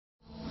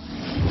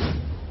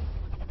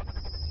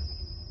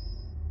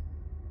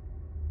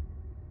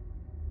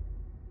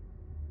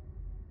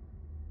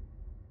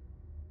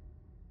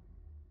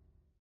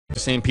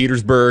St.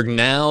 Petersburg,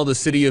 now the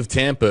city of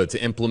Tampa,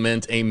 to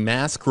implement a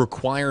mask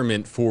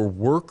requirement for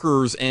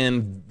workers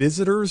and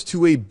visitors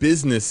to a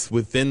business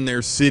within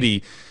their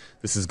city.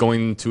 This is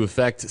going to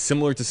affect,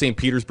 similar to St.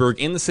 Petersburg,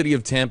 in the city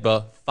of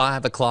Tampa,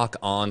 5 o'clock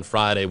on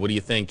Friday. What do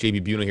you think?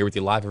 JB Buno here with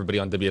you live, everybody,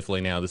 on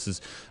WFLA Now. This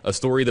is a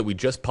story that we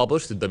just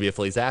published at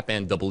WFLA's app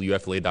and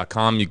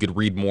WFLA.com. You could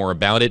read more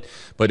about it,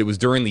 but it was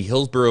during the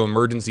Hillsborough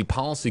Emergency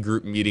Policy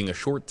Group meeting a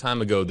short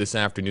time ago this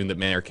afternoon that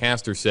Mayor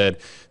Castor said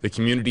the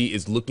community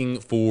is looking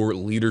for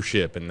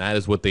leadership, and that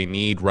is what they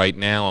need right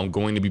now. I'm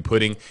going to be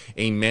putting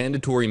a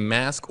mandatory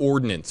mask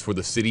ordinance for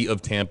the city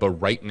of Tampa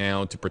right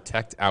now to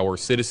protect our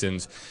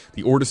citizens.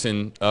 The ordinance,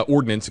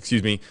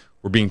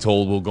 we're being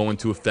told, will go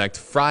into effect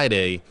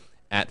Friday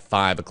at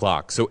 5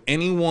 o'clock. So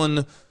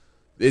anyone,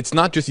 it's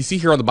not just, you see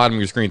here on the bottom of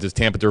your screen, it says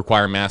Tampa to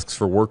require masks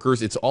for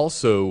workers. It's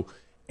also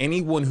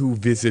anyone who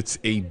visits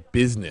a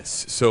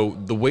business. So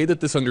the way that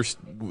this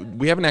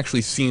we haven't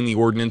actually seen the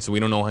ordinance, so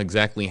we don't know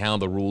exactly how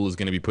the rule is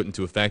going to be put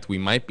into effect. We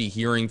might be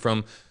hearing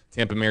from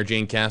Tampa Mayor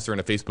Jane Castor on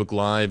a Facebook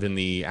Live in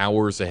the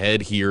hours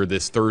ahead here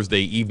this Thursday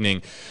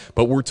evening.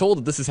 But we're told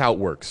that this is how it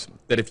works,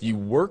 that if you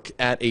work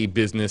at a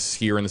business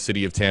here in the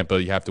city of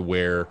Tampa, you have to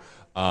wear,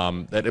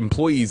 that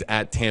employees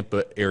at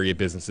Tampa area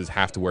businesses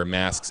have to wear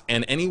masks,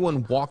 and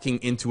anyone walking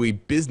into a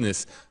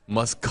business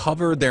must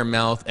cover their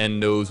mouth and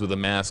nose with a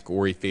mask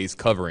or a face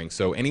covering.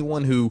 So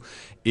anyone who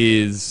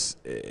is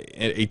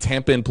a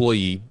Tampa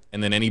employee,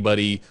 and then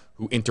anybody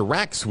who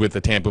interacts with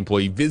a Tampa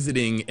employee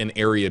visiting an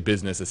area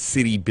business, a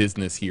city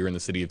business here in the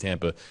city of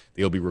Tampa,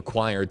 they'll be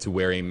required to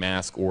wear a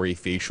mask or a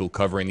facial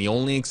covering. The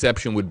only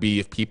exception would be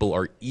if people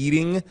are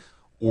eating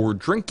or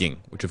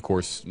drinking, which of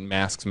course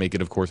masks make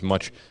it, of course,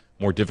 much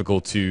more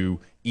difficult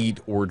to eat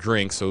or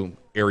drink. So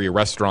area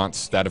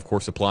restaurants, that of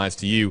course applies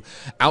to you.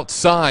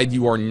 Outside,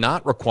 you are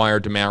not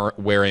required to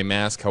wear a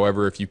mask.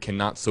 However, if you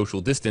cannot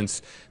social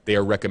distance, they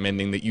are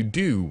recommending that you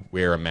do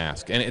wear a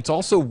mask. And it's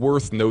also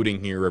worth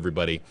noting here,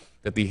 everybody,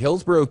 that the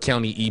Hillsborough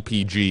County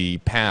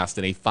EPG passed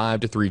in a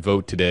 5-3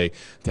 vote today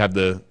to have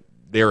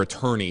their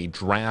attorney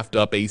draft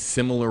up a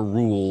similar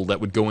rule that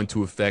would go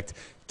into effect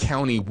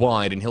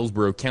county-wide in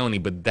Hillsborough County,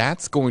 but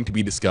that's going to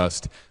be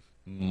discussed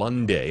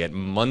Monday at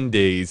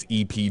Monday's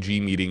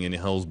EPG meeting in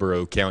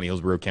Hillsborough County.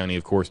 Hillsborough County,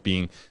 of course,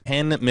 being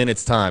 10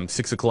 minutes time,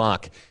 6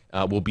 o'clock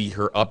will be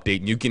her update.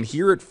 And you can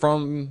hear it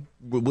from,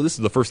 well, this is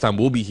the first time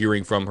we'll be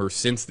hearing from her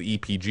since the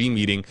EPG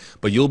meeting,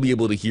 but you'll be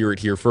able to hear it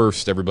here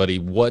first, everybody,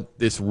 what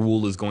this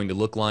rule is going to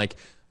look like.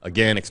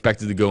 Again,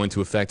 expected to go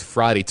into effect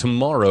Friday,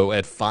 tomorrow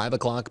at 5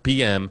 o'clock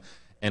p.m.,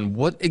 and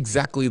what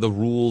exactly the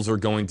rules are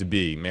going to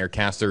be. Mayor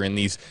Castor in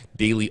these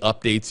daily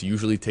updates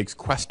usually takes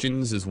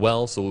questions as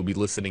well, so we'll be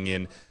listening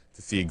in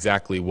to see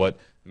exactly what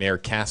Mayor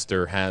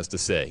Castor has to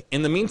say.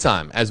 In the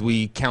meantime, as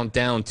we count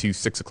down to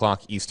 6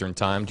 o'clock Eastern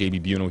Time,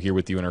 JB Buno here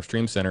with you in our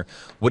stream center,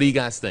 what do you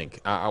guys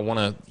think? I want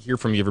to hear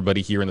from you,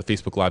 everybody, here in the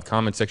Facebook Live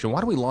comment section.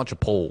 Why don't we launch a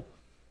poll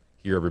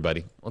here,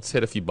 everybody? Let's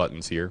hit a few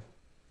buttons here.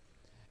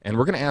 And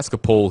we're going to ask a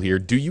poll here.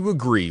 Do you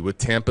agree with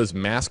Tampa's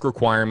mask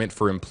requirement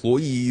for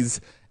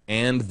employees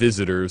and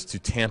visitors to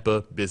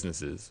Tampa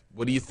businesses?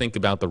 What do you think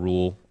about the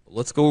rule?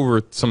 Let's go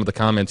over some of the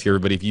comments here,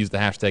 everybody. If you use the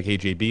hashtag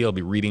HeyJB, I'll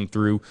be reading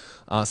through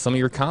some of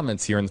your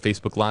comments here in the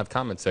Facebook Live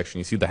comment section.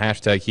 You see the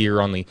hashtag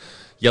here on the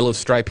yellow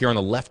stripe here on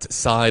the left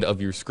side of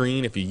your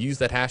screen. If you use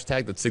that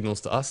hashtag, that signals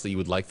to us that you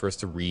would like for us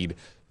to read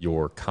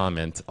your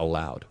comment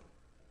aloud.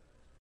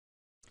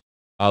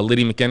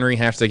 Liddy McHenry,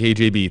 hashtag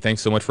HeyJB.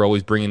 Thanks so much for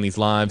always bringing these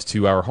lives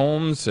to our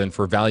homes and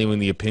for valuing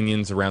the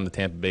opinions around the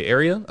Tampa Bay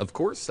area. Of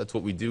course, that's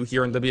what we do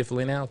here on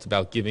WFLA Now. It's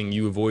about giving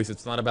you a voice.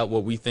 It's not about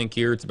what we think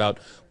here. It's about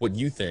what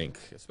you think,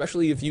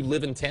 especially if you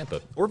live in Tampa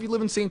or if you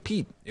live in St.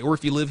 Pete or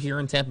if you live here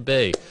in Tampa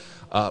Bay.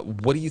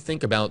 What do you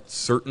think about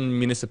certain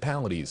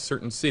municipalities,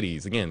 certain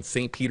cities? Again,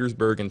 St.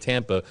 Petersburg and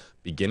Tampa,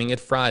 beginning at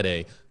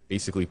Friday,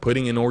 basically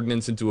putting an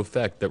ordinance into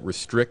effect that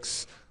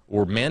restricts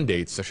or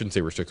mandates, I shouldn't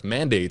say restricts,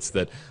 mandates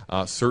that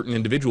certain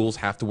individuals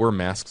have to wear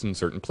masks in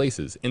certain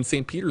places. In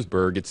St.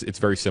 Petersburg, it's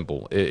very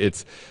simple.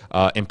 It's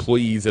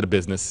employees at a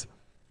business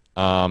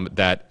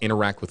that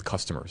interact with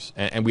customers.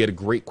 And we had a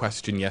great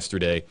question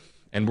yesterday,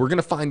 and we're going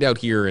to find out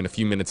here in a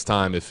few minutes'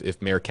 time if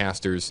Mayor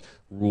Castor's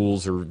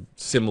rules are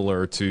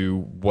similar to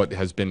what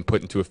has been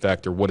put into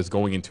effect or what is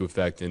going into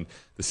effect in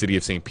the city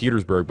of St.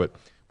 Petersburg. But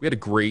we had a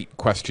great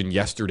question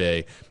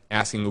yesterday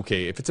asking,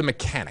 okay, if it's a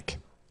mechanic,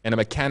 and a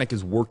mechanic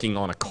is working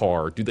on a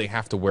car, do they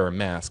have to wear a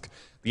mask?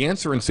 The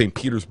answer in St.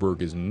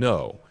 Petersburg is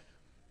no.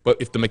 But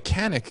if the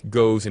mechanic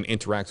goes and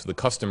interacts with the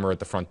customer at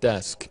the front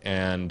desk,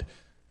 and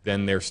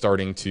then they're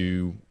starting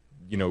to,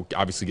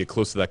 obviously get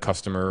close to that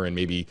customer and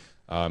maybe,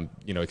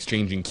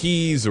 exchanging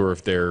keys, or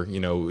if they're,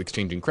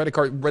 exchanging credit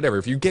card, whatever.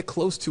 If you get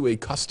close to a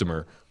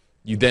customer,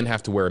 you then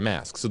have to wear a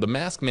mask. So the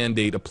mask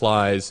mandate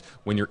applies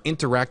when you're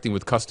interacting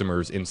with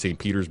customers in St.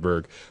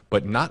 Petersburg,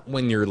 but not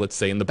when you're, let's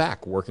say, in the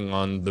back working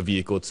on the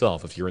vehicle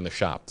itself, if you're in the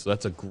shop. So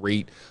that's a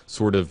great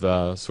sort of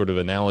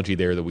analogy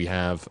there that we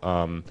have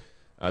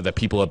that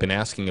people have been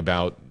asking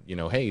about,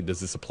 hey, does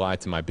this apply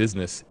to my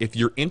business? If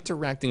you're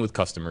interacting with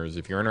customers,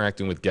 if you're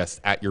interacting with guests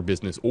at your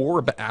business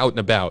or out and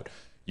about,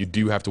 you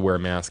do have to wear a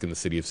mask in the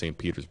city of St.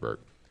 Petersburg.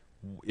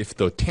 If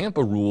the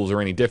Tampa rules are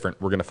any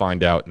different, we're going to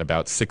find out in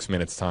about 6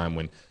 minutes' time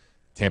when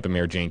Tampa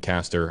Mayor Jane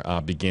Castor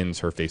begins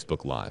her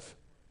Facebook Live.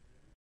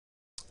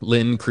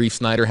 Lynn, Creef,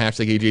 Snyder,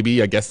 hashtag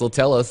AJB. I guess they'll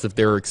tell us if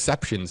there are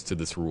exceptions to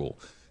this rule.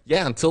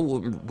 Yeah, until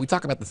we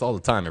talk about this all the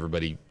time,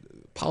 everybody.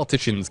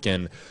 Politicians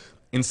can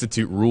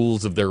institute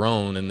rules of their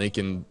own and they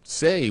can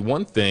say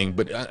one thing,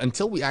 but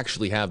until we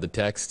actually have the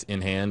text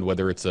in hand,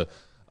 whether it's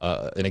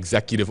an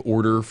executive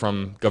order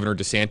from Governor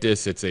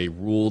DeSantis, it's a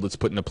rule that's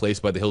put into place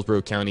by the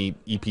Hillsborough County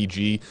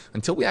EPG,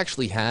 until we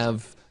actually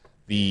have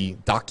the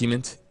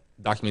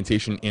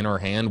documentation in our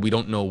hand, we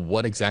don't know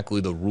what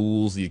exactly the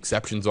rules, the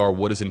exceptions are,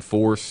 what is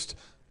enforced,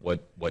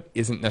 what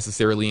isn't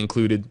necessarily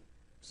included.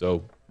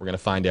 So we're going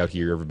to find out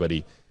here,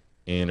 everybody,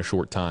 in a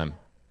short time.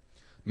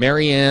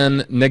 Marianne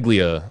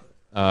Neglia,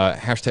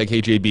 hashtag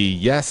HeyJB.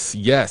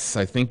 Yes,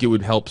 I think it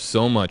would help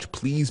so much.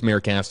 Please,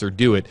 Mayor Castor,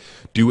 do it.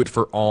 Do it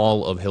for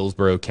all of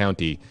Hillsborough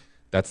County.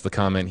 That's the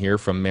comment here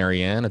from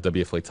Marianne, a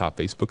WFLA Top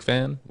Facebook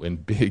fan, in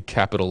big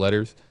capital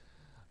letters.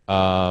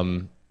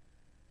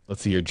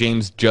 Let's see here.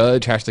 James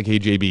Judge, hashtag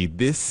HeyJB.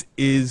 This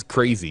is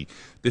crazy.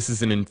 This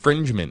is an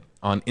infringement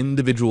on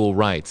individual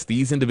rights.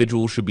 These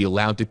individuals should be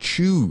allowed to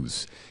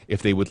choose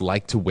if they would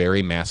like to wear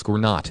a mask or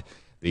not.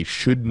 They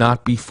should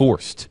not be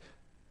forced.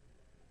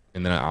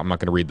 And then I'm not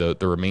going to read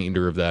the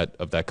remainder of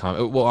that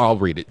comment. Well, I'll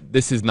read it.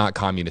 This is not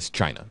communist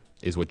China,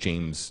 is what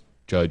James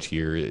Judge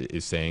here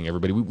is saying.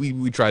 Everybody,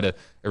 we try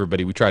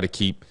to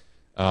keep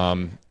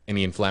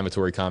any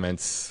inflammatory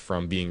comments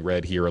from being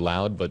read here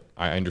aloud. But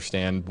I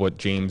understand what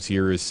James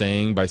here is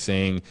saying by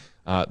saying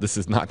this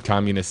is not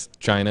communist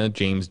China.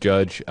 James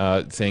Judge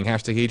saying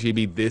hashtag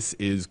HAB. This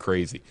is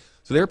crazy.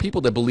 So there are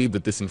people that believe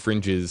that this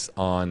infringes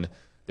on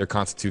their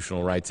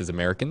constitutional rights as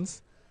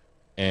Americans.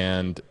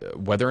 And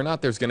whether or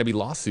not there's going to be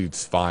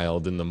lawsuits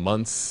filed in the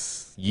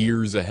months,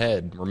 years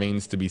ahead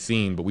remains to be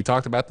seen. But we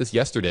talked about this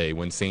yesterday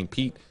when St.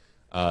 Pete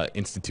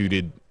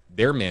instituted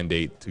their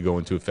mandate to go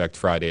into effect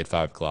Friday at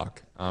 5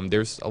 o'clock.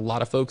 There's a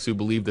lot of folks who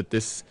believe that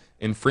this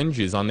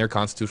infringes on their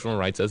constitutional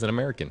rights as an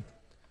American.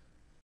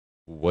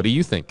 What do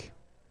you think?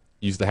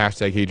 Use the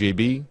hashtag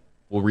HAB.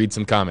 We'll read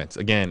some comments.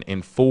 Again,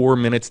 in 4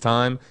 minutes'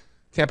 time,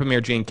 Tampa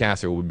Mayor Jane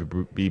Castor will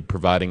be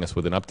providing us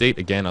with an update.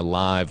 Again, a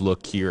live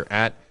look here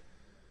at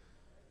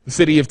the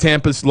City of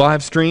Tampa's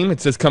live stream. It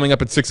says coming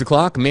up at 6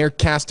 o'clock, Mayor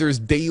Castor's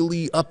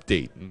daily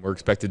update. And we're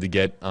expected to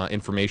get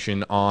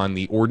information on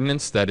the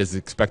ordinance that is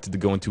expected to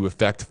go into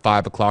effect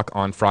 5 o'clock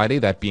on Friday,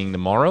 that being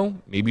tomorrow.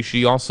 Maybe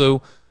she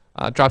also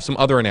drops some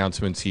other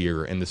announcements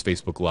here in this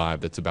Facebook Live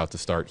that's about to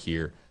start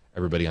here,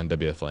 everybody on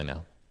WFLA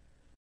Now.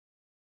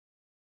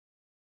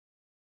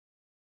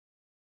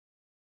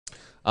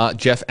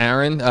 Jeff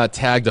Aaron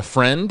tagged a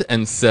friend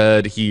and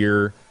said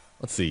here,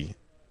 let's see,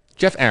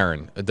 Jeff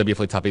Aaron, a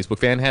WFLA Top Facebook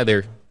fan. Hey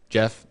there,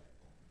 Jeff.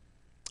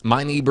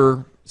 My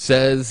neighbor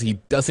says he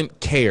doesn't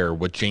care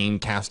what Jane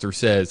Castor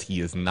says.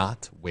 He is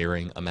not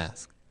wearing a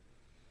mask.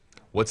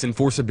 What's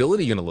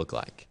enforceability going to look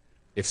like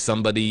if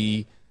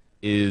somebody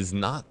is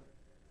not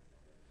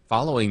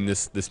following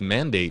this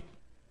mandate?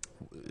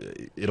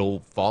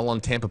 It'll fall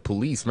on Tampa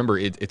police. Remember,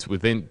 it's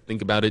within,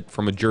 think about it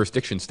from a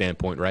jurisdiction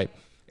standpoint, right?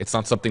 It's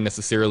not something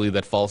necessarily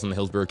that falls on the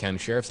Hillsborough County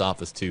Sheriff's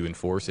Office to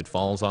enforce. It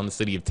falls on the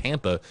City of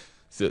Tampa.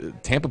 So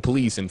Tampa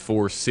police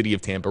enforce City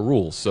of Tampa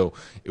rules. So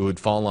it would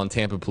fall on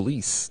Tampa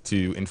police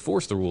to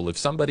enforce the rule. If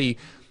somebody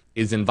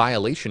is in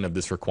violation of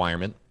this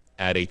requirement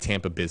at a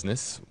Tampa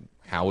business,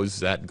 how is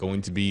that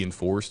going to be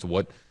enforced?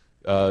 What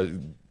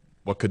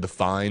could the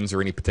fines or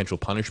any potential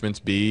punishments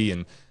be?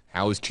 And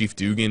how is Chief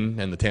Dugan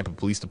and the Tampa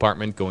Police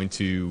Department going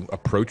to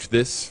approach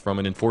this from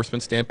an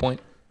enforcement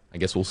standpoint? I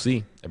guess we'll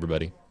see,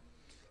 everybody.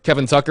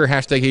 Kevin Tucker,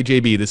 hashtag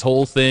HAB. This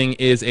whole thing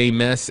is a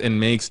mess and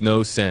makes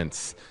no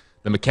sense.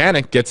 The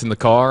mechanic gets in the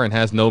car and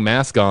has no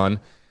mask on.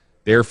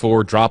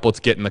 Therefore,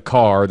 droplets get in the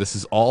car. This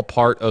is all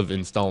part of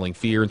installing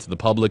fear into the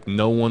public.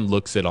 No one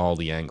looks at all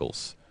the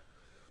angles.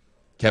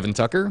 Kevin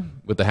Tucker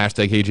with the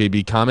hashtag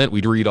HAB comment.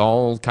 We'd read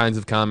all kinds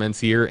of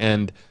comments here,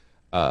 and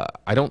I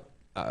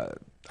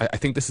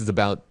think this is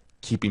about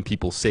keeping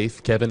people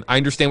safe, Kevin. I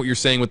understand what you're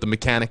saying with the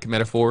mechanic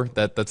metaphor.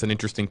 That's an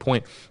interesting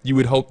point. You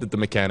would hope that the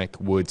mechanic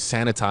would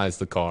sanitize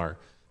the car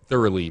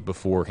thoroughly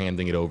before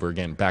handing it over.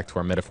 Again, back to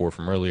our metaphor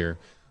from earlier,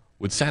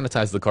 would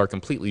sanitize the car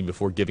completely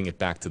before giving it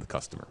back to the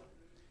customer.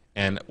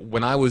 And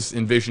when I was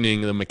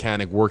envisioning the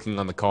mechanic working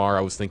on the car,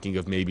 I was thinking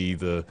of maybe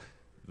the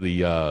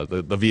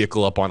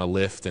vehicle up on a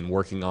lift and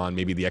working on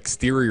maybe the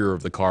exterior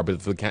of the car.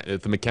 But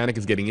if the mechanic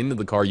is getting into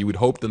the car, you would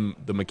hope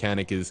the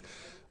mechanic is,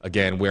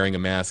 again, wearing a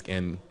mask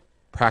and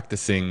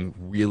practicing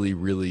really,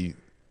 really,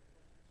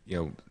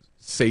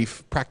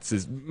 safe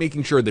practices,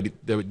 making sure that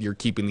you're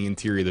keeping the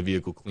interior of the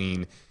vehicle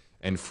clean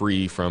and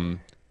free from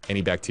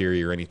any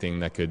bacteria or anything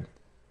that could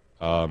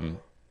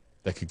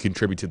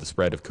contribute to the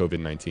spread of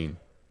COVID-19.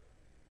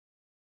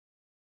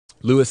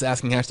 Lewis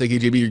asking hashtag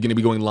AJB, you're going to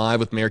be going live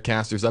with Mayor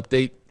Castor's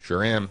update?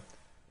 Sure am.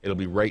 It'll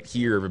be right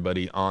here,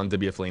 everybody, on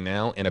WFLA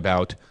Now in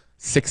about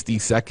 60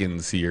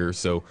 seconds here.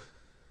 So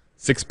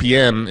 6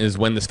 p.m. is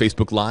when this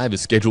Facebook Live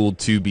is scheduled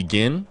to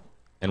begin.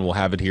 and we'll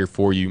have it here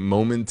for you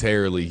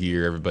momentarily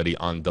here, everybody,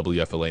 on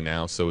WFLA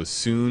Now. So as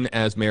soon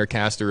as Mayor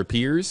Castor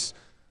appears,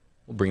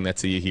 we'll bring that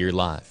to you here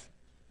live.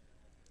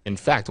 In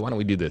fact, why don't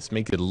we do this?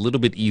 Make it a little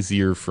bit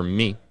easier for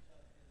me.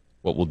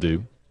 What we'll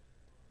do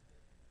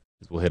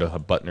is we'll hit a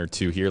button or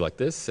two here like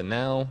this, and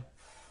now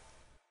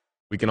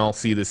we can all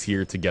see this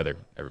here together,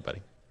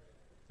 everybody.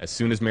 As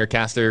soon as Mayor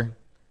Castor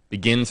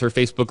begins her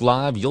Facebook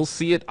Live, you'll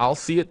see it, I'll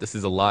see it. This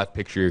is a live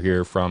picture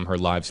here from her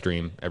live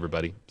stream,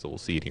 everybody. So we'll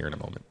see it here in a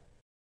moment.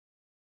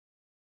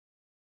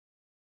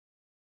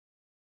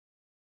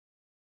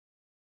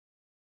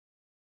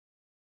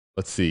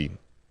 Let's see.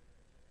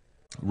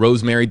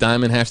 Rosemary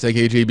Diamond, hashtag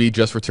AJB,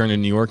 just returned to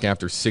New York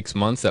after 6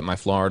 months at my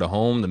Florida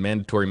home. The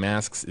mandatory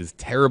masks is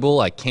terrible.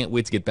 I can't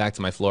wait to get back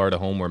to my Florida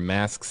home where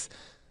masks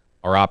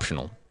are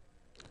optional.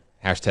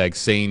 Hashtag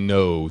say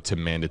no to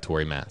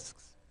mandatory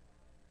masks.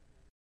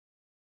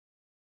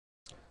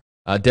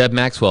 Deb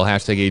Maxwell,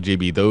 hashtag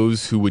AJB,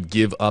 those who would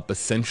give up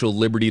essential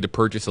liberty to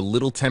purchase a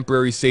little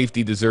temporary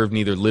safety deserve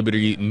neither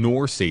liberty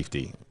nor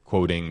safety,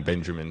 quoting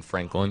Benjamin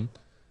Franklin.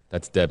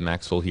 That's Deb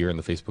Maxwell here in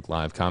the Facebook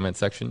Live comment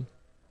section.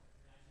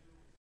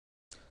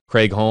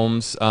 Craig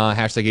Holmes,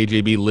 hashtag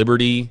AJB,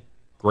 liberty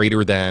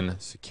greater than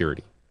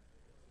security.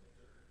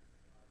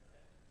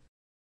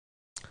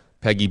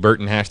 Peggy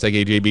Burton,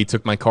 hashtag AJB,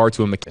 took my car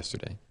to a mechanic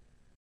yesterday.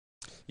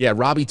 Yeah,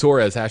 Robbie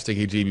Torres,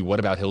 hashtag AJB, what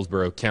about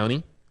Hillsborough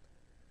County?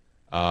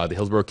 The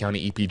Hillsborough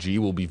County EPG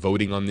will be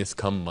voting on this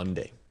come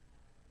Monday.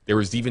 There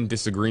was even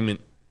disagreement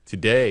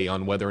today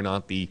on whether or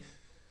not the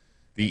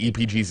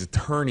EPG's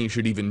attorney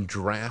should even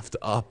draft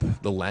up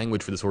the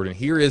language for this ordinance.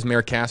 Here is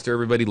Mayor Castor,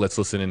 everybody. Let's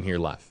listen in here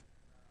live.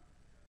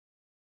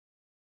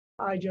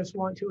 I just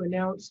want to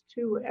announce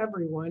to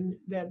everyone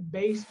that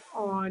based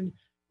on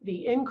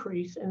the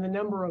increase in the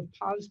number of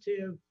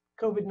positive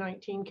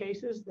COVID-19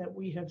 cases that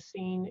we have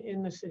seen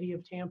in the city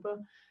of Tampa,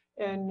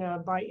 and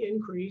by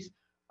increase,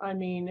 I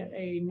mean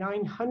a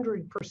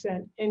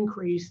 900%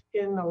 increase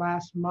in the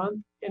last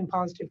month in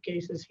positive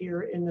cases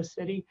here in the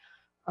city.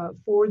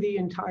 For the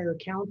entire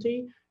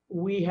county,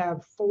 we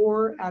have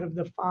 4 out of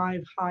the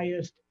 5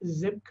 highest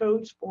zip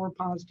codes for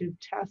positive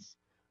tests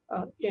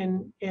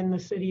in the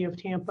city of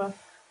Tampa.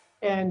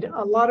 And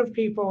a lot of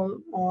people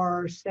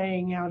are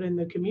saying out in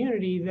the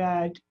community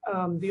that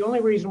the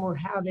only reason we're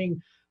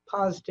having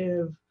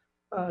positive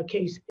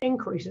case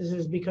increases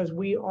is because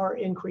we are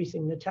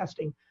increasing the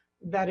testing.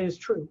 That is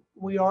true.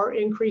 We are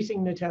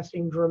increasing the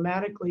testing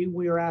dramatically.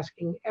 We are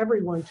asking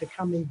everyone to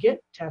come and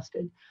get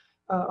tested.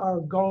 Our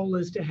goal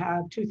is to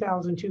have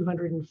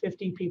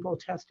 2,250 people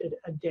tested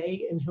a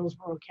day in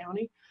Hillsborough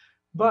County.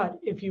 But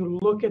if you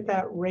look at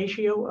that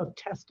ratio of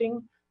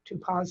testing to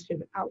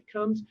positive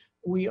outcomes,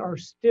 we are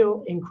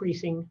still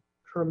increasing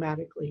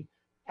dramatically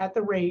at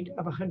the rate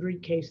of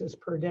 100 cases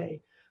per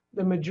day.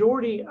 The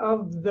majority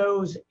of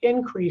those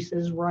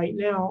increases right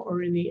now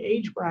are in the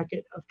age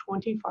bracket of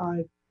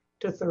 25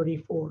 to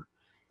 34.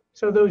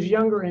 So those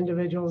younger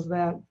individuals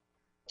that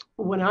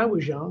when I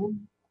was young,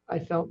 I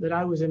felt that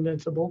I was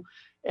invincible.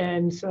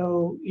 And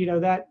so, you know,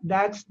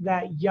 that's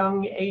that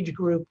young age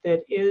group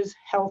that is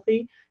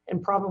healthy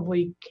and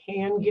probably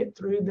can get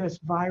through this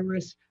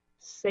virus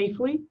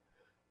safely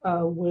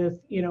with,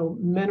 you know,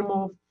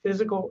 minimal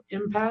physical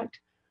impact.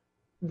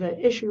 The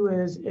issue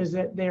is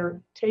that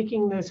they're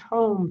taking this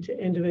home to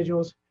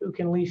individuals who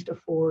can least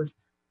afford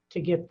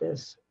to get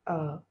this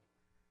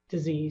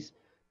disease.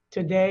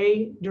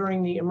 Today,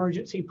 during the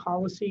emergency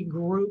policy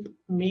group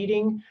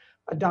meeting,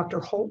 Dr.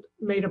 Holt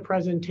made a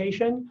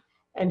presentation,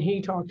 and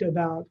he talked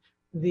about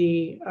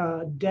the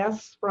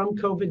deaths from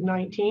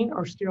COVID-19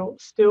 are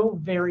still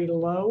very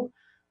low.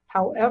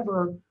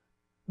 However,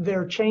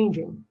 they're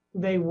changing.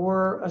 They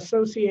were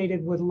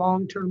associated with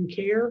long-term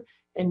care,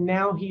 and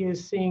now he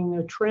is seeing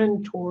a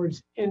trend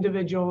towards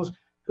individuals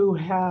who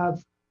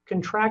have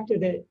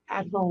contracted it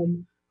at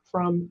home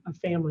from a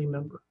family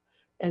member.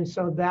 And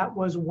so that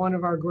was one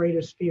of our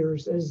greatest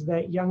fears, is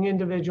that young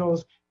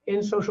individuals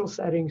in social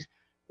settings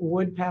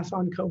would pass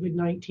on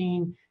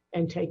COVID-19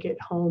 and take it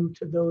home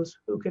to those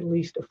who could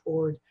least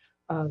afford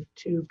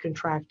to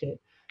contract it.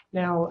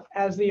 Now,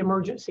 as the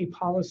emergency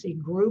policy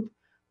group,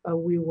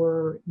 we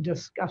were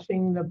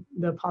discussing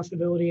the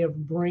possibility of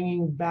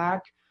bringing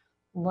back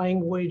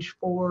language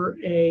for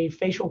a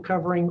facial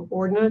covering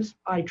ordinance.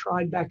 I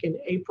tried back in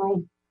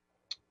April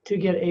to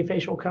get a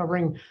facial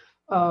covering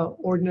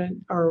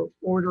ordinance or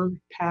order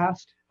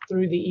passed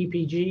through the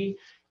EPG,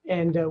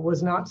 and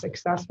was not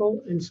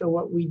successful. And so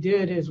what we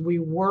did is we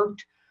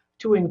worked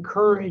to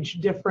encourage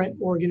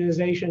different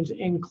organizations,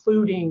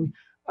 including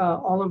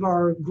all of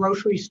our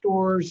grocery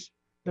stores,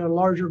 the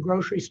larger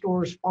grocery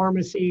stores,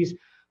 pharmacies,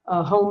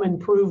 home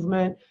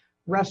improvement,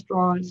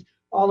 restaurants,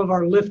 all of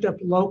our Lift Up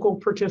Local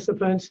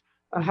participants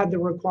had the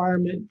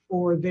requirement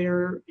for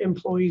their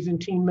employees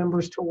and team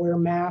members to wear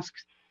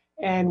masks.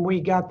 And we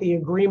got the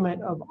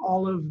agreement of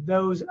all of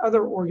those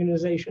other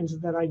organizations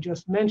that I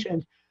just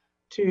mentioned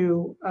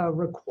to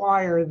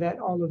require that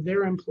all of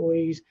their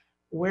employees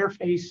wear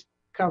face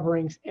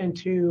coverings, and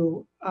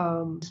to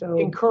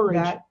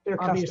encourage their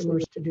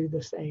customers to do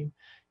the same.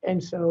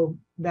 And so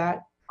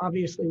that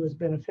obviously was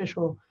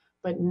beneficial,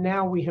 but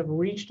now we have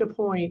reached a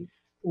point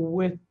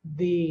with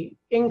the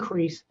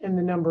increase in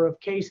the number of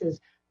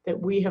cases that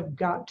we have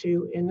got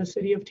to, in the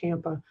city of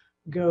Tampa,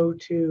 go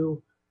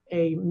to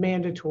a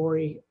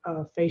mandatory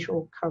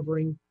facial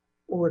covering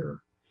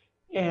order.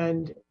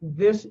 And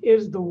this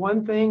is the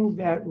one thing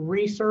that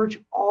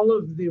all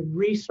of the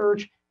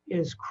research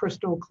is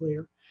crystal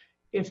clear.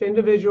 If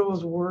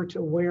individuals were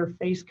to wear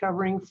face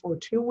covering for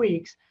 2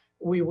 weeks,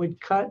 we would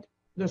cut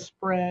the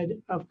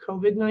spread of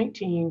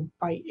COVID-19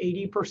 by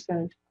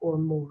 80% or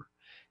more.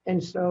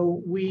 And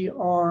so we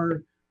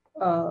are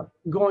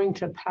going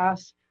to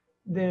pass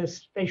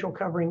this facial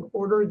covering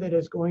order that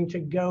is going to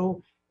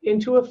go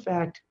into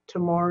effect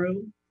tomorrow,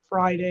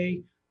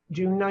 Friday,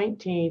 June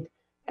 19th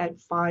at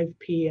 5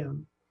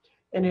 p.m.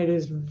 And it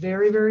is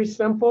very, very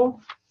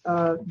simple.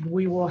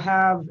 We will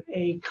have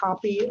a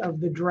copy of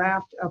the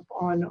draft up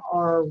on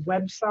our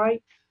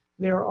website.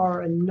 There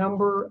are a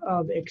number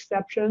of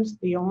exceptions.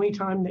 The only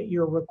time that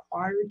you're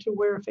required to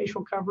wear a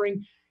facial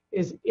covering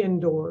is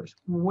indoors,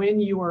 when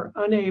you are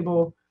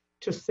unable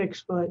to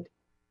 6 foot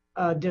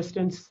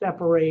distance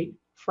separate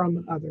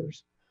from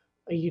others.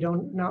 You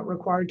don't not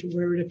required to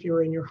wear it if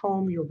you're in your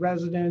home, your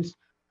residence,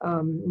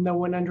 no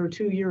one under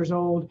 2 years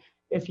old.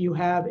 If you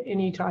have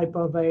any type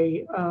of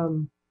a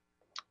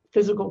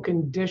physical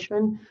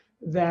condition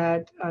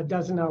that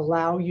doesn't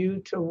allow you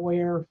to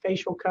wear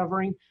facial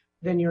covering,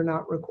 then you're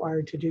not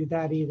required to do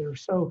that either.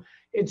 So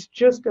it's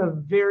just a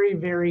very,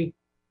 very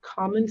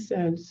common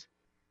sense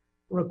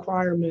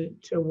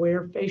requirement to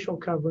wear facial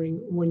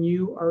covering when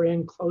you are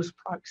in close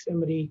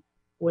proximity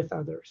with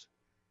others.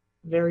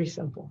 Very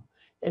simple.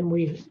 And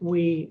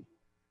we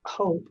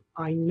hope,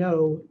 I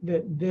know,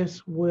 that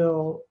this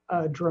will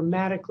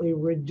dramatically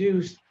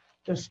reduce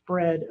the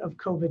spread of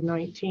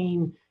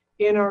COVID-19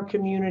 in our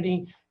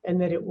community,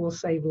 and that it will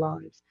save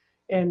lives.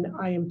 And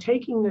I am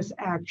taking this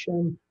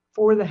action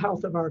for the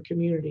health of our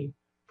community,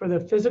 for the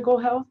physical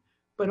health,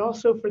 but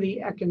also for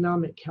the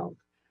economic health.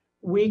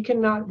 We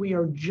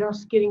are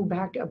just getting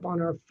back up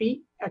on our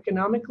feet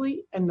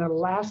economically, and the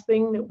last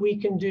thing that we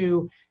can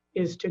do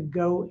is to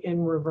go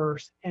in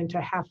reverse and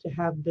to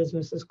have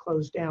businesses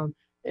closed down.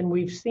 And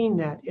we've seen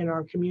that in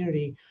our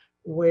community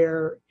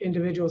where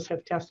individuals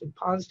have tested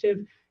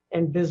positive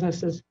and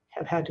businesses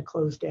have had to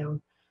close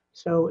down.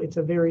 So it's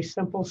a very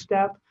simple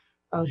step.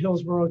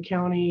 Hillsborough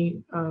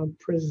County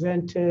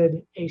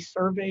presented a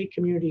survey,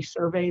 community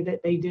survey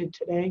that they did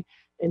today,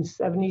 and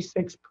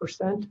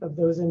 76% of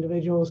those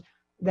individuals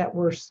that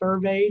were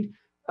surveyed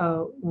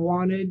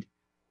wanted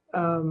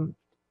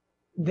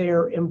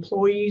their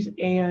employees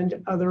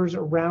and others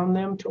around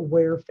them to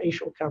wear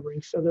facial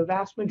coverings. So the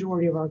vast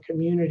majority of our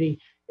community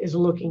is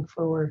looking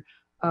for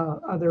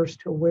others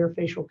to wear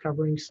facial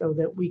coverings so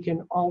that we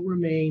can all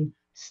remain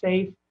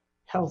safe,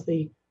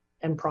 healthy,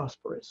 and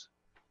prosperous.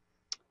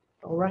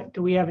 All right,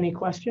 do we have any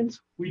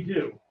questions? We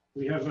do.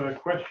 We have a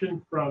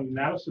question from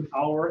Madison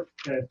Alworth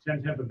at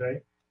 10 Tampa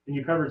Bay, and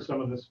you covered some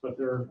of this, but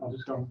I'll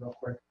just go real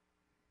quick.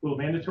 Will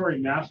mandatory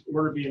mask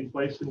order be in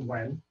place and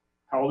when?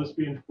 How will this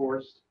be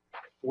enforced?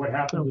 What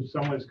happens if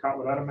someone is caught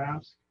without a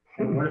mask?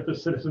 And what if the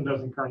citizen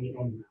doesn't currently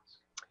own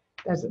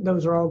a mask?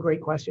 Those are all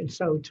great questions.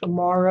 So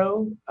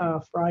tomorrow,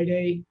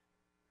 Friday,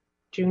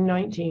 June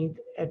 19th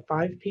at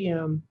 5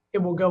 p.m., it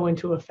will go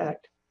into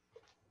effect.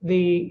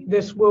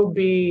 This will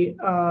be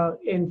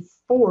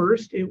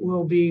enforced. It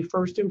will be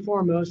first and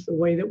foremost the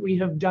way that we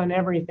have done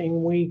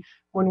everything.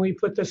 When we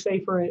put the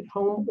safer at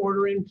home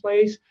order in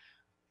place,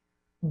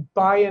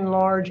 by and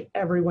large,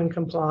 everyone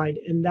complied.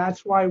 And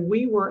that's why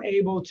we were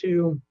able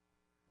to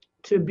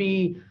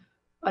be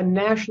a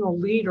national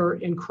leader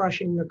in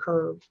crushing the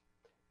curve.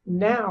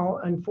 Now,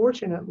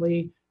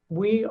 unfortunately,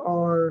 we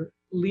are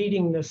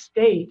leading the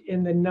state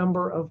in the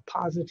number of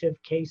positive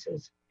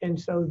cases. And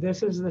so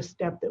this is the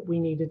step that we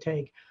need to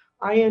take.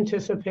 I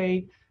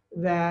anticipate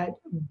that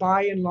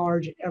by and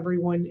large,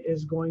 everyone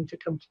is going to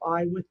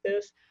comply with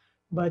this,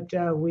 but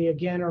we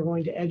again are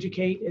going to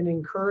educate and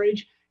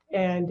encourage.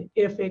 And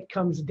if it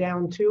comes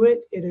down to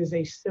it, it is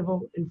a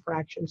civil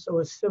infraction. So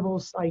a civil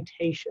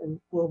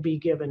citation will be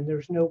given.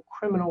 There's no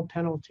criminal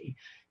penalty.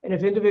 And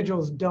if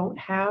individuals don't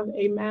have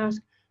a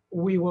mask,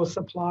 we will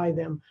supply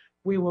them.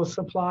 We will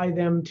supply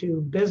them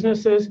to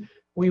businesses.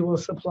 We will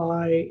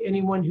supply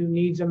anyone who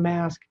needs a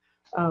mask.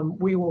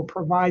 We will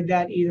provide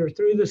that either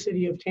through the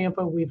city of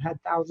Tampa. We've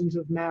had thousands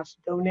of masks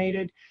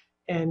donated,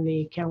 and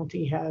the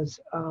county has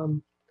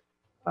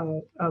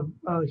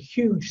a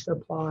huge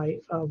supply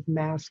of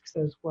masks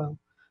as well.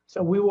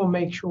 So we will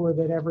make sure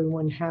that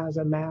everyone has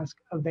a mask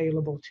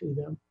available to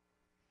them.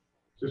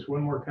 Just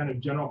one more kind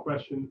of general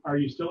question. Are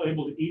you still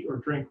able to eat or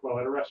drink while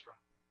at a restaurant?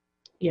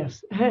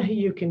 Yes,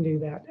 you can do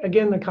that.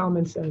 Again, the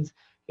common sense,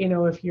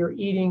 if you're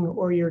eating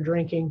or you're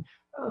drinking,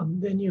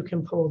 then you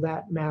can pull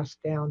that mask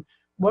down.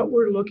 What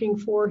we're looking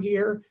for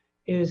here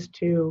is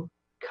to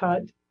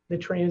cut the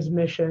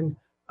transmission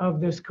of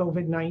this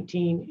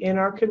COVID-19 in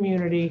our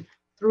community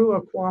through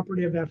a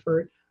cooperative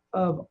effort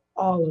of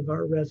all of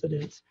our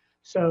residents.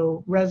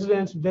 So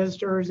residents,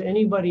 visitors,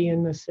 anybody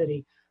in the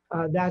city.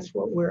 That's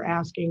what we're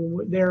asking.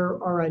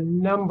 There are a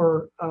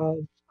number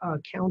of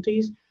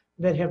counties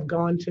that have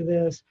gone to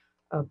this.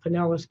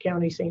 Pinellas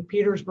County, St.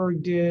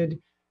 Petersburg did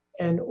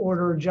an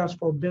order just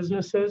for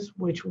businesses,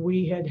 which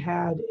we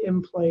had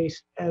in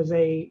place as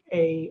a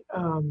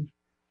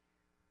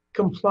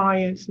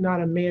compliance,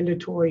 not a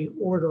mandatory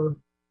order,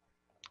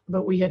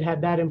 but we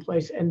had that in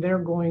place, and they're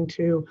going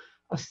to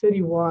a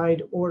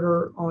citywide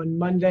order on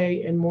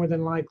Monday, and more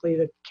than likely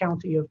the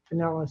county of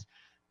Pinellas.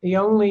 The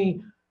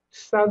only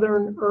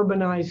southern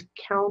urbanized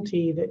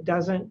county that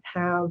doesn't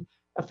have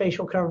a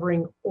facial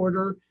covering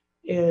order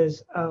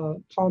is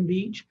Palm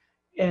Beach,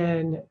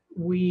 and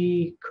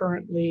we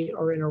currently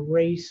are in a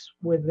race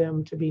with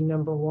them to be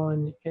number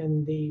one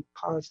in the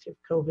positive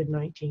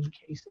COVID-19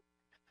 cases.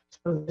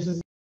 So this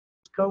is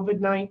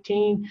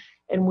COVID-19,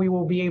 and we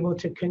will be able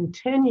to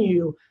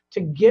continue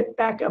to get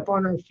back up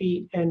on our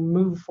feet and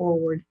move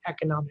forward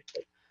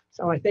economically.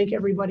 So I thank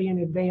everybody in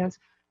advance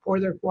for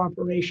their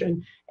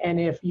cooperation. And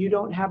if you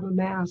don't have a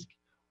mask,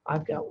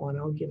 I've got one,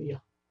 I'll give you.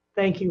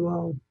 Thank you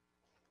all.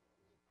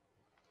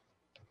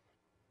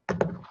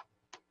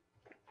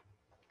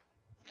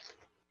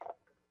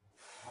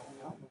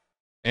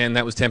 And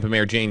that was Tampa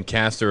Mayor Jane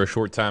Castor a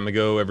short time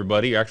ago,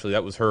 everybody. Actually,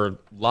 that was her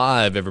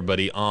live,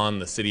 everybody, on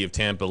the City of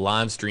Tampa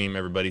live stream,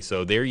 everybody.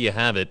 So there you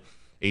have it,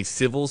 a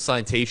civil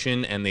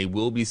citation, and they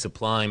will be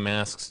supplying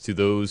masks to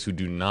those who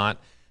do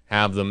not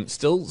have them.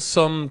 Still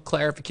some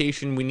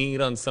clarification we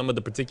need on some of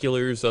the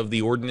particulars of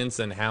the ordinance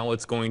and how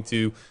it's going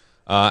to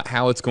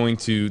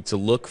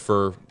look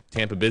for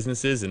Tampa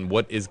businesses and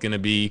what is going to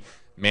be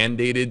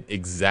mandated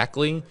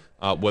exactly.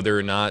 Whether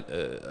or not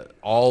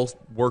all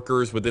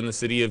workers within the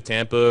city of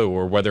Tampa,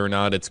 or whether or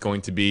not it's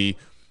going to be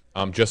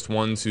just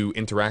ones who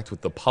interact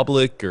with the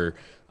public, or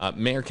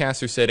Mayor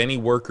Castor said any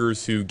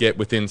workers who get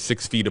within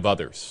 6 feet of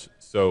others.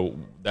 So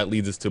that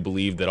leads us to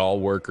believe that all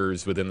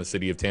workers within the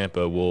city of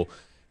Tampa will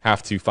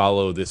have to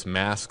follow this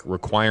mask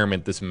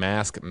requirement, this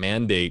mask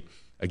mandate,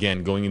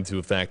 again, going into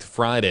effect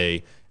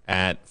Friday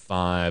at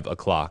 5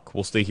 o'clock.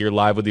 We'll stay here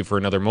live with you for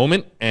another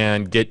moment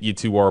and get you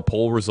to our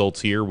poll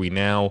results here. We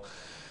now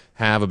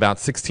have about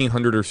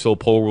 1,600 or so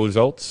poll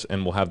results,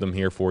 and we'll have them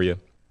here for you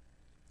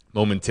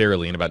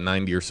momentarily in about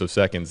 90 or so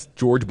seconds.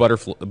 George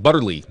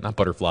Butterly, not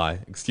Butterfly,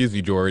 excuse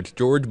me,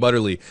 George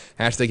Butterly,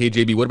 hashtag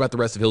HJB, what about the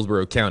rest of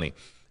Hillsborough County?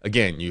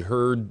 Again, you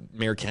heard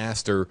Mayor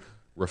Castor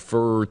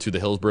refer to the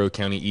Hillsborough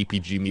County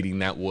EPG meeting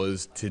that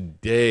was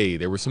today.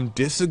 There was some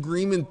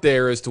disagreement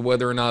there as to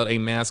whether or not a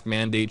mask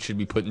mandate should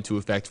be put into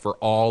effect for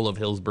all of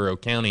Hillsborough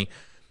County.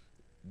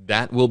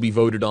 That will be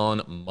voted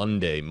on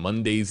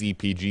Monday's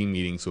EPG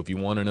meeting. So if you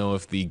want to know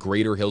if the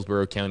greater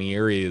Hillsborough County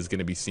area is going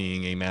to be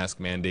seeing a mask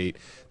mandate,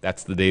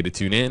 that's the day to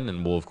tune in.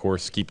 And we'll, of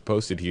course, keep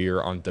posted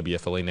here on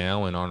WFLA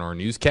Now and on our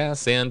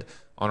newscasts and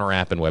on our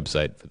app and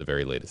website for the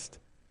very latest.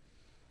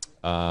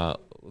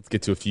 Let's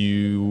get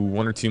to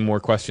one or two more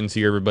questions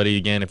here, everybody.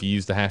 Again, if you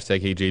use the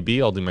hashtag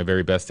HJB, I'll do my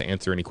very best to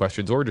answer any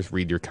questions or just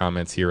read your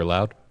comments here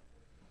aloud.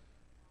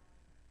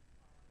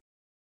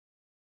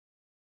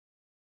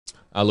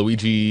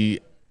 Luigi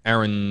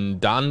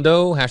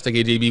Arredondo,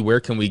 hashtag AJB, where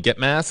can we get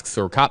masks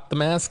or cop the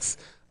masks?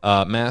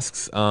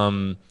 Masks,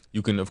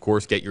 you can, of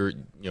course, get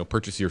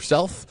purchase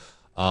yourself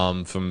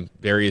from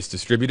various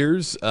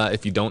distributors.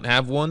 If you don't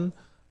have one,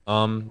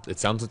 it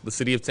sounds like the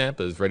city of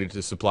Tampa is ready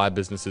to supply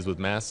businesses with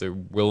masks. They're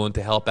willing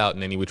to help out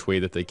in any which way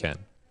that they can.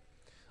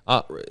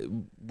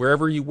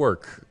 Wherever you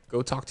work,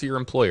 go talk to your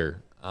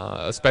employer,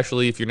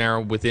 especially if you're now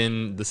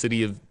within the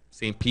city of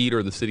St. Pete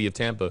or the city of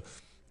Tampa.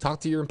 Talk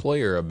to your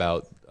employer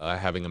about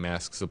having a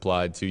mask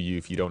supplied to you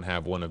if you don't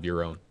have one of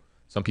your own.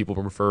 Some people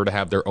prefer to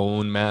have their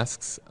own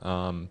masks,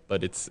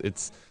 but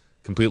it's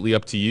completely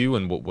up to you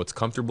and what's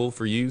comfortable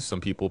for you.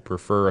 Some people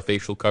prefer a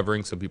facial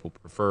covering. Some people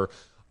prefer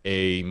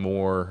a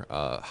more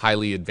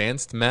highly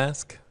advanced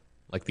mask,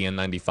 like the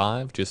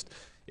N95. Just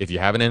if you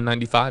have an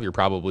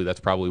N95,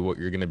 that's probably what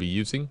you're going to be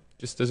using.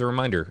 Just as a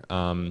reminder,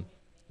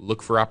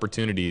 look for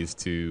opportunities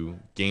to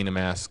gain a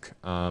mask,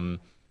 and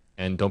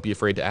don't be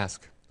afraid to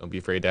ask. Don't be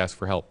afraid to ask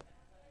for help.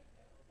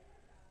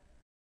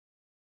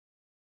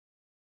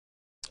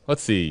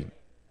 Let's see.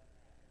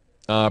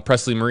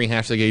 Presley Marie,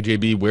 hashtag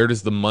AJB, where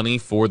does the money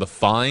for the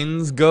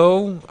fines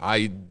go?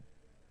 I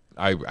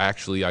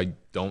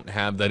don't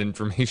have that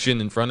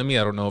information in front of me.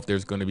 I don't know if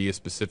there's going to be a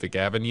specific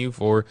avenue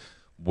for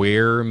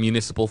where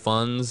municipal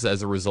funds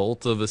as a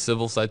result of a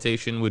civil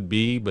citation would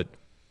be, but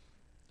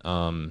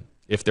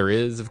if there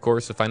is, of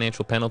course, a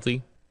financial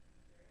penalty.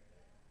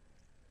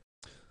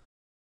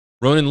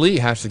 Ronan Lee,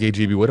 hashtag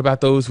AGB, what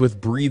about those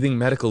with breathing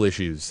medical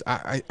issues?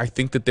 I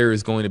think that there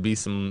is going to be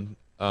some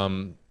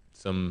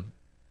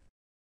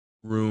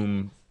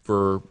room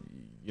for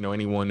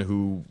anyone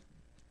who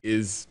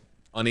is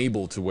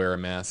unable to wear a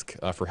mask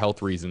for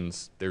health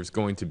reasons. There's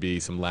going to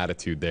be some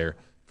latitude there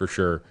for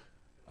sure,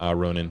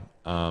 Ronan.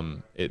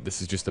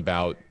 This is just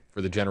about,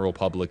 for the general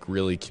public,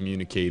 really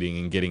communicating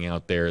and getting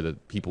out there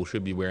that people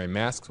should be wearing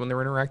masks when they're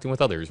interacting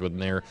with others, when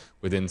they're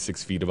within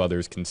 6 feet of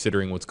others,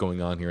 considering what's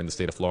going on here in the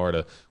state of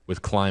Florida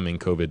with climbing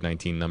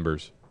COVID-19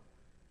 numbers.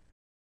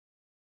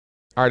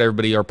 All right,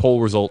 everybody, our poll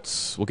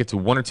results. We'll get to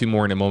one or two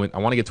more in a moment. I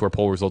want to get to our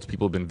poll results.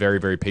 People have been very,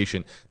 very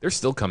patient. They're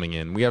still coming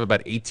in. We have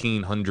about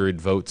 1,800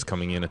 votes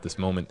coming in at this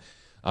moment.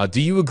 Do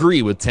you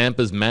agree with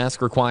Tampa's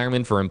mask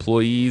requirement for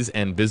employees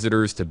and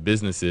visitors to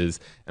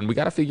businesses? And we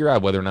got to figure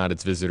out whether or not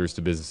it's visitors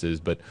to businesses.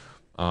 But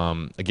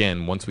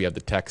again, once we have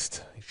the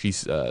text,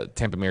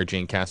 Tampa Mayor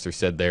Jane Castor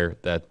said there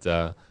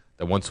that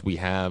once we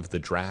have the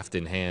draft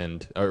in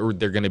hand, or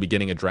they're going to be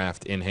getting a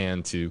draft in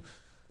hand to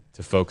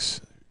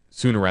folks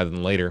sooner rather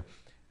than later.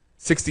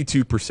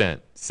 62%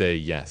 say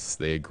yes,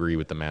 they agree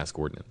with the mask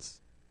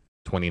ordinance.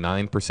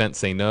 29%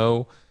 say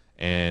no,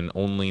 and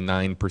only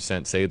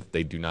 9% say that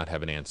they do not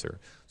have an answer.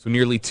 So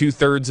nearly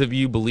 2/3 of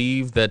you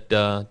believe that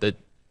that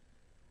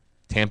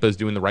Tampa is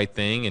doing the right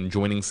thing and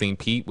joining St.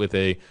 Pete with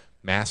a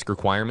mask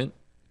requirement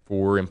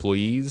for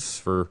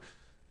employees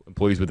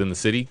within the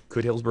city.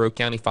 Could Hillsborough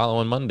County follow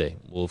on Monday?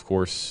 We'll, of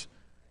course,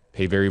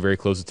 pay very, very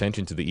close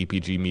attention to the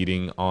EPG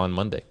meeting on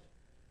Monday.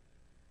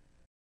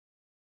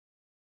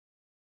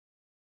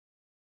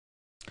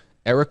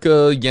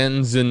 Erica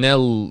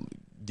Yenzuzelli,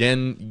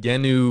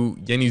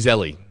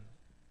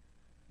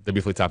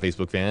 WFLA Top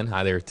Facebook fan.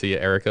 Hi there to you,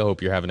 Erica.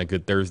 Hope you're having a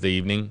good Thursday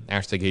evening.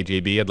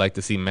 #AJB. I'd like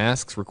to see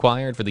masks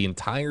required for the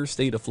entire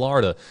state of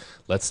Florida.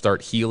 Let's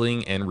start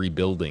healing and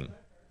rebuilding.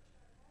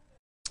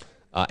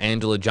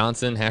 Angela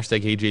Johnson,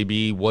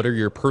 #AJB. What are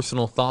your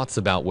personal thoughts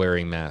about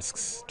wearing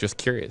masks? Just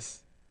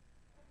curious.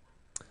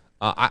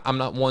 I'm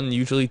not one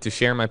usually to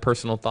share my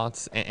personal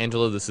thoughts.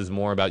 Angela, this is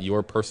more about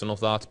your personal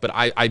thoughts, but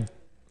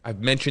I've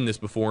mentioned this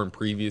before in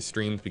previous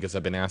streams because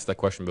I've been asked that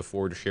question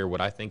before to share what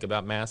I think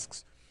about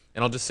masks.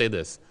 And I'll just say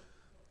this.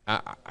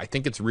 I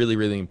think it's really,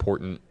 really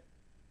important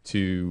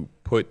to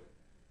put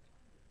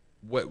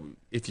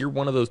if you're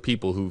one of those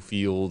people who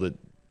feel that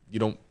you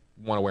don't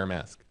want to wear a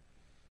mask,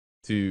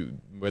 to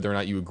whether or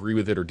not you agree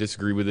with it or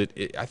disagree with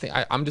it,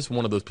 I'm just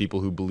one of those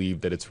people who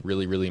believe that it's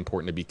really, really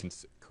important to be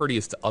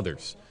courteous to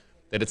others.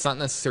 That it's not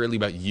necessarily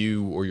about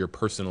you or your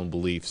personal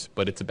beliefs,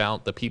 but it's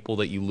about the people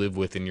that you live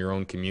with in your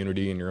own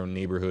community, in your own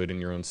neighborhood,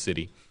 in your own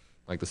city,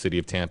 like the city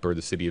of Tampa or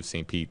the city of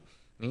St. Pete.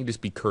 And you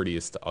just be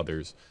courteous to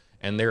others.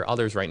 And there are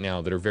others right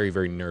now that are very,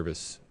 very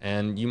nervous.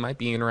 And you might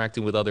be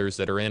interacting with others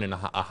that are in a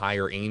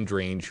higher age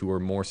range who are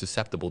more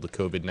susceptible to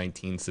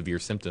COVID-19 severe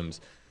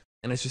symptoms.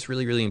 And it's just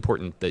really, really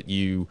important that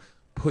you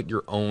put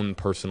your own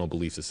personal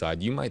beliefs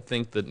aside. You might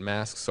think that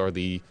masks are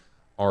the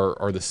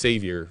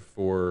savior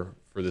for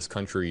this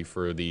country,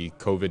 for the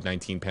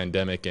COVID-19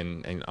 pandemic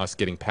and us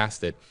getting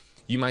past it.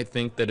 You might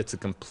think that it's a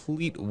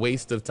complete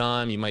waste of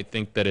time. You might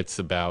think that it's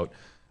about,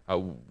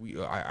 I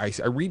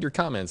read your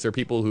comments. There are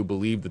people who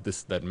believe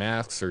that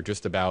masks are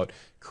just about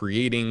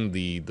creating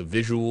the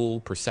visual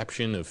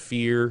perception of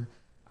fear.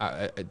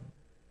 That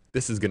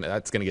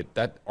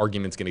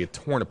argument's gonna get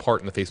torn apart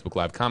in the Facebook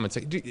Live comments.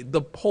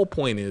 The whole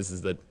point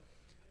is that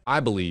I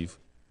believe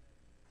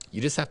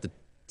you just have to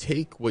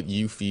take what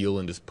you feel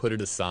and just put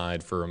it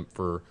aside for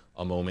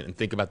a moment and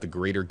think about the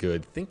greater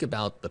good. Think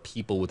about the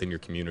people within your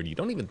community.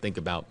 Don't even think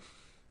about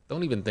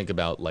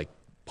like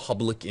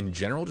public in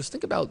general. Just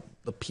think about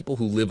the people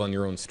who live on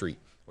your own street,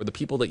 or the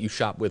people that you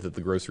shop with at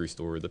the grocery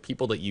store, or the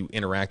people that you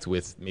interact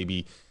with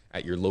maybe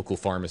at your local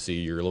pharmacy,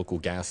 your local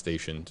gas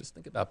station. Just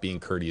think about being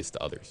courteous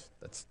to others.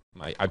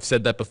 I've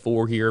said that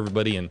before here,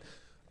 everybody, and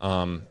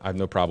I have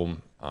no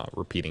problem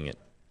repeating it.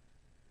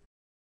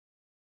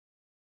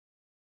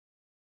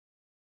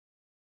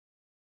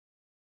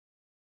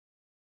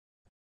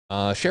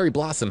 Sherry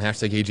Blossom,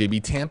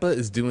 #AJB. Tampa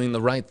is doing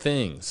the right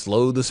thing.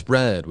 Slow the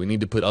spread. We need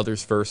to put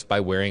others first by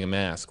wearing a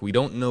mask. We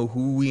don't know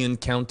who we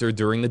encounter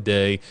during the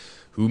day,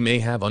 who may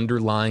have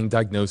underlying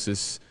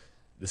diagnosis.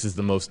 This is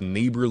the most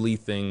neighborly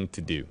thing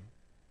to do.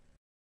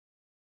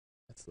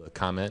 That's the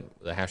comment,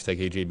 the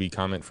 #AJB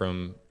comment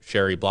from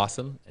Sherry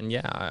Blossom. And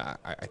yeah,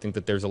 I think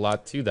that there's a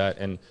lot to that.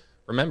 And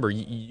remember,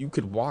 you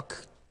could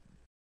walk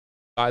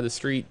down the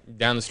street,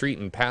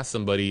 and pass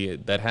somebody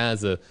that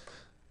has an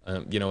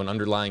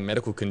underlying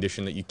medical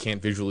condition that you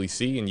can't visually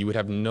see, and you would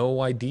have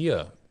no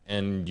idea.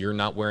 And you're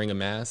not wearing a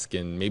mask,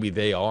 and maybe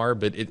they are,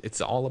 but it's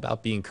all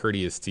about being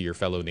courteous to your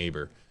fellow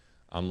neighbor.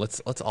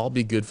 Let's all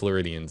be good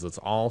Floridians. Let's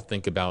all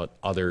think about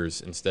others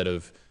instead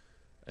of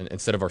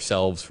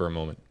ourselves for a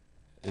moment.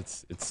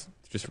 It's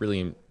just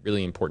really,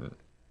 really important.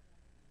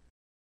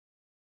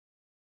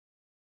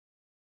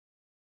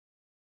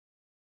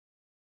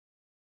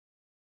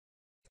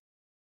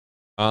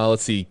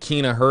 Let's see.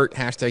 Keena Hurt,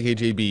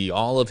 #AJB.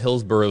 All of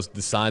Hillsborough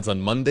decides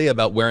on Monday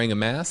about wearing a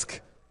mask.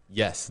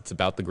 Yes, it's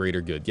about the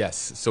greater good.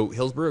 Yes. So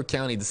Hillsborough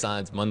County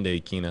decides Monday,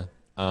 Keena.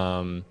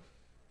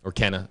 Or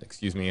Kenna,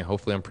 excuse me.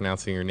 Hopefully I'm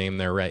pronouncing your name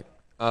there right.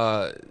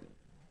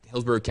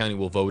 Hillsborough County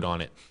will vote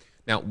on it.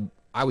 Now,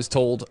 I was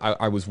told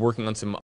I was working on some